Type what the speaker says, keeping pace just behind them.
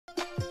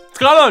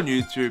going on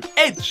YouTube?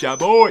 It's your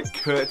boy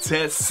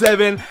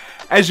Curtis7.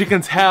 As you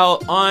can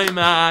tell, I'm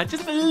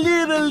just a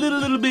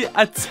little bit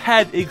a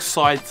tad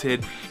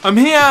excited. I'm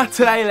here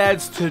today,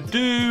 lads, to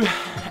do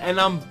an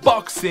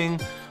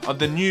unboxing of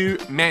the new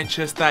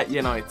Manchester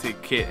United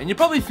kit. And you're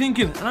probably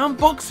thinking, an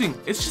unboxing?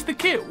 It's just the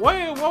kit.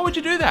 Why would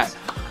you do that?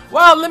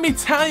 Well, let me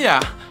tell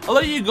ya, a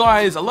lot of you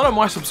guys, a lot of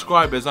my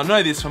subscribers, I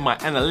know this from my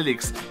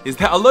analytics, is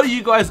that a lot of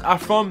you guys are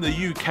from the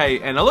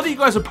UK, and a lot of you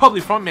guys are probably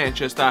from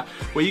Manchester,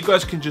 where you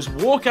guys can just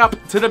walk up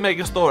to the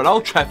mega store at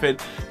Old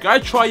Trafford, go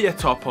try your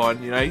top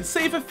on, you know,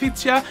 see if it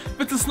fits you.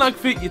 If it's a snug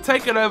fit, you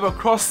take it over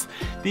across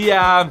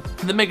the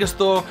mega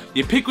store,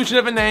 you pick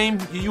whichever name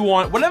you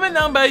want, whatever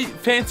number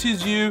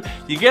fancies you,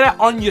 you get it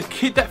on your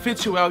kit that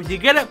fits you well, you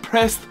get it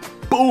pressed,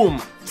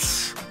 boom,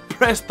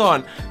 pressed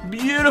on,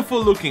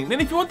 beautiful looking.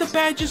 Then if you want the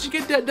badges, you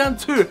get that done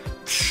too,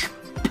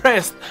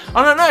 pressed.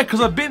 I don't know,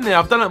 because I've been there,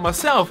 I've done it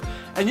myself.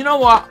 And you know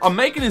what, I'm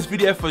making this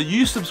video for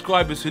you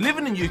subscribers who live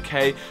in the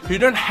UK, who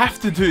don't have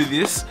to do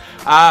this.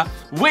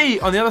 We,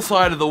 on the other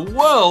side of the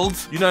world,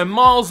 you know,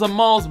 miles and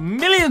miles,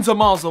 millions of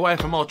miles away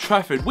from Old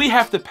Trafford, we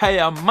have to pay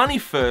our money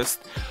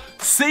first,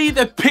 see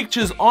the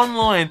pictures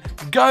online,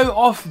 go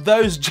off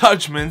those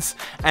judgments,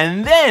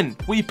 and then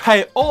we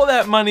pay all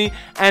that money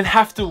and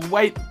have to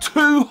wait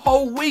 2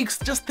 whole weeks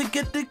just to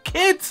get the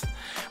kit.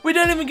 We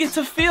don't even get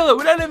to feel it,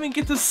 we don't even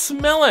get to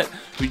smell it.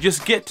 We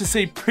just get to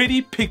see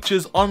pretty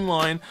pictures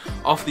online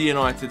off the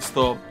United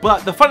store.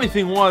 But the funny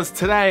thing was,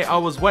 today I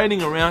was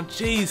waiting around,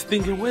 geez,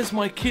 thinking, where's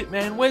my kit,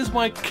 man, where's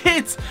my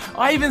kit?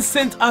 I even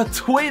sent a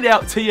tweet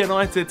out to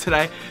United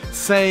today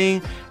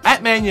saying,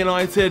 at Man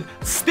United,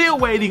 still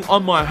waiting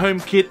on my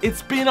home kit.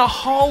 It's been a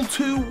whole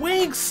 2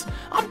 weeks.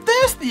 I'm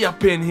thirsty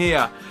up in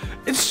here.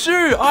 It's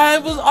true. I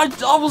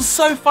was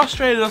so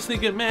frustrated. I was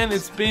thinking, man,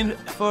 it's been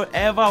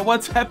forever.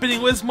 What's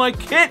happening? Where's my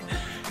kit?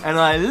 And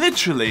I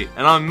literally,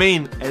 and I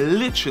mean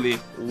literally,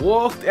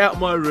 walked out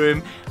my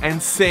room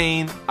and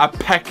seen a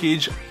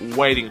package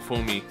waiting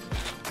for me.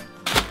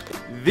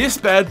 This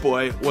bad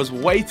boy was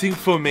waiting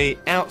for me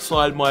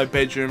outside my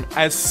bedroom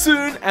as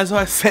soon as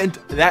I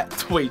sent that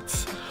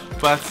tweet.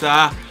 But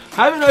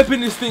haven't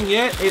opened this thing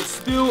yet. It's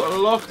still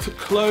locked,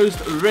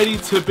 closed, ready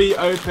to be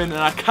opened,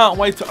 and I can't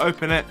wait to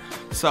open it.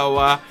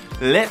 So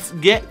let's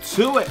get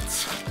to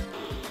it.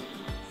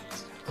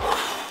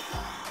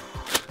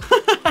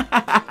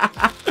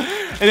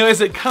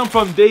 Anyways, it come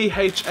from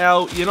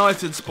DHL,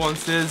 United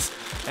sponsors.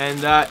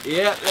 And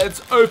yeah,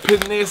 let's open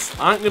this.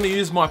 I ain't gonna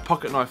use my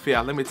pocket knife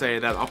here, let me tell you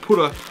that. I'll put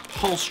a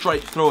hole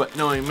straight through it,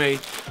 knowing me.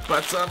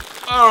 But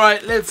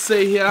alright, let's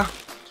see here.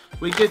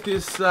 We get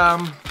this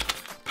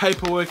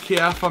paperwork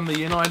here from the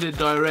United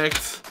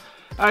Direct.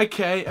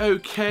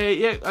 Okay,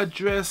 yeah,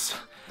 address.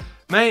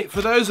 Mate,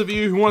 for those of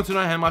you who want to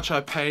know how much I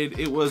paid,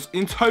 it was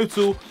in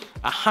total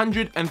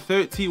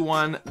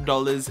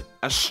 $131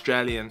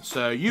 Australian.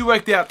 So you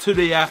work it out to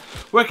the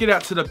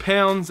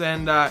pounds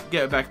and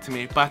get it back to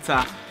me. But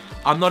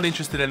I'm not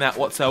interested in that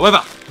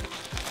whatsoever.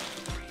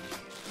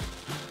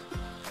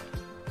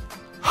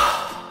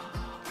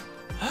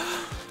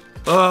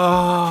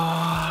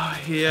 Oh,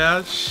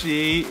 here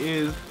she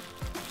is.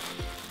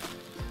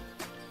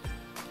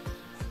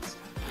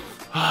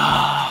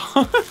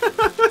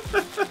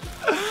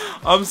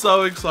 I'm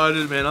so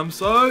excited, man. I'm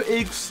so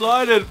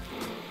excited.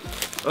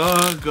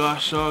 Oh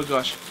gosh, oh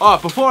gosh. Oh,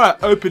 before I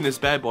open this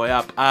bad boy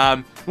up,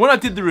 when I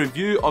did the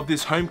review of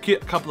this home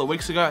kit a couple of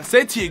weeks ago, I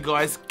said to you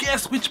guys,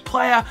 guess which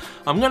player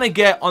I'm gonna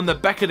get on the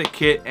back of the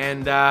kit.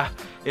 And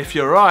if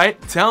you're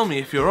right, tell me.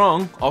 If you're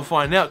wrong, I'll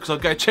find out, because I'll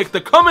go check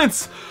the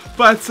comments.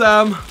 But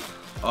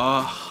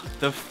oh,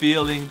 the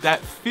feeling, that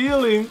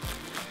feeling.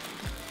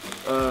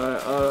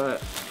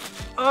 Alright.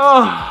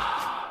 Oh.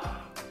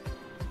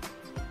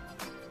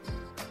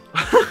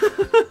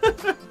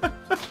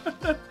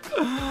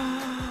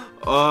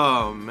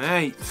 Oh,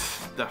 mate,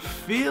 the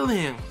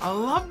feeling. I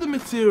love the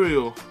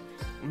material,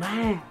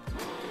 man.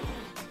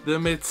 The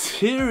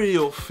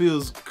material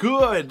feels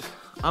good.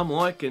 I'm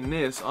liking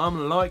this.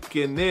 I'm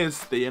liking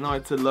this. The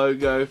United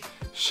logo,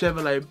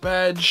 Chevrolet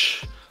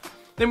badge.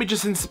 Let me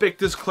just inspect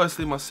this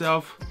closely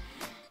myself.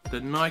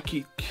 The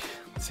Nike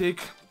tick.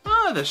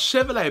 Ah, the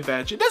Chevrolet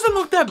badge. It doesn't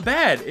look that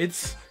bad.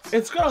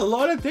 It's got a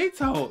lot of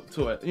detail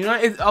to it. You know,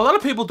 a lot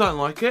of people don't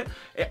like it.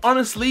 It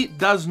honestly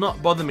does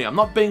not bother me. I'm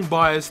not being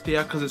biased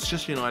here because it's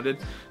just United.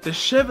 The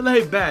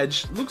Chevrolet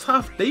badge looks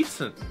half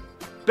decent.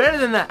 Better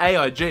than the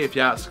AIG if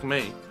you ask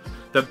me.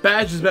 The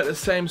badge is about the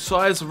same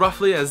size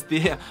roughly as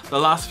the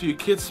last few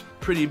kits.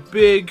 Pretty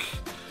big.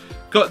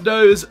 Got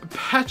those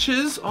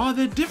patches. Oh,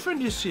 they're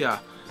different this year.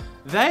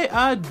 They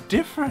are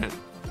different.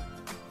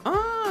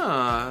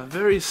 Ah,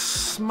 very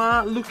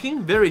smart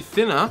looking. Very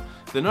thinner.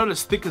 They're not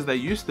as thick as they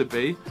used to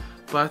be.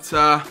 But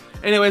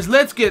anyways,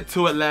 let's get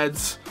to it,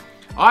 lads.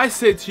 I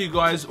said to you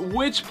guys,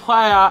 which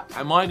player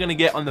am I going to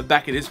get on the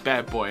back of this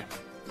bad boy?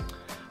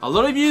 A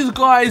lot of you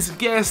guys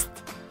guessed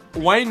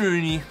Wayne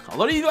Rooney. A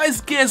lot of you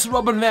guys guessed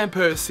Robin van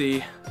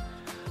Persie.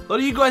 A lot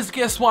of you guys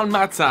guessed Juan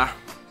Mata.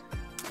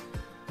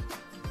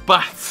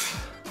 But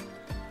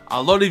a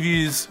lot of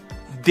yous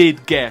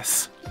did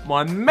guess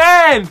my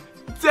man,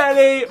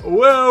 Danny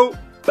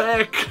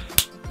Welbeck.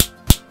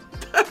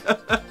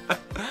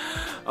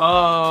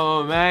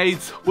 Oh,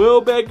 mate.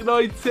 Welbeck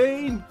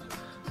 19.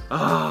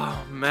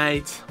 Oh,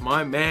 mate.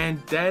 My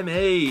man,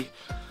 Danny.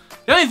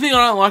 The only thing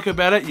I don't like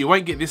about it, you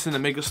won't get this in the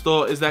Mega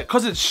Store, is that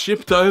because it's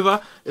shipped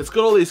over, it's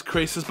got all these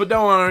creases, but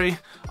don't worry,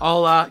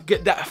 I'll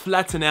get that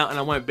flattened out and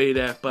I won't be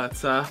there.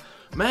 But,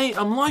 mate,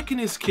 I'm liking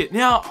this kit.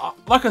 Now,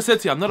 like I said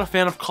to you, I'm not a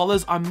fan of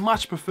collars. I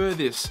much prefer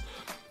this.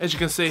 As you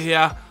can see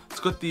here, it's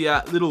got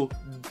the little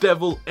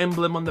devil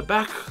emblem on the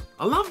back.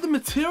 I love the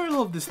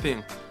material of this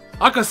thing.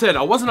 Like I said,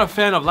 I wasn't a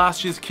fan of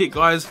last year's kit,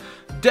 guys.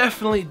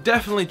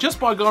 Definitely, just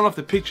by going off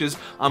the pictures,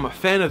 I'm a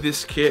fan of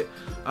this kit.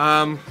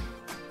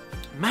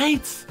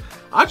 Mate,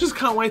 I just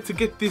can't wait to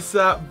get this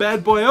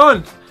bad boy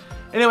on.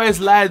 Anyways,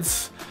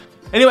 lads,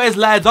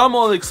 I'm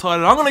all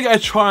excited. I'm gonna go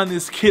try on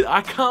this kit.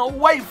 I can't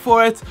wait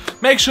for it.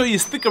 Make sure you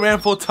stick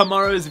around for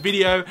tomorrow's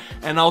video,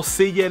 and I'll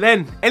see you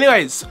then.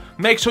 Anyways,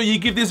 make sure you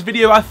give this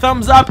video a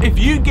thumbs up if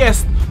you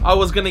guessed I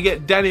was gonna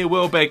get Danny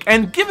Welbeck,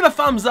 and give it a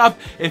thumbs up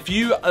if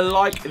you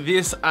like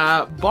this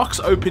box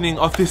opening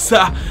of this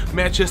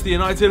Manchester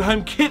United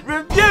home kit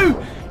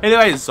review.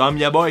 Anyways, I'm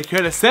your boy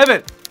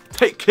Curtis7.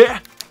 Take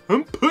care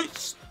and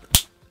peace.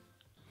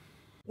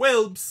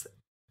 Welbs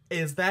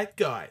is that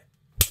guy.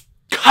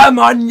 Come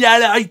on,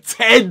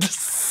 United!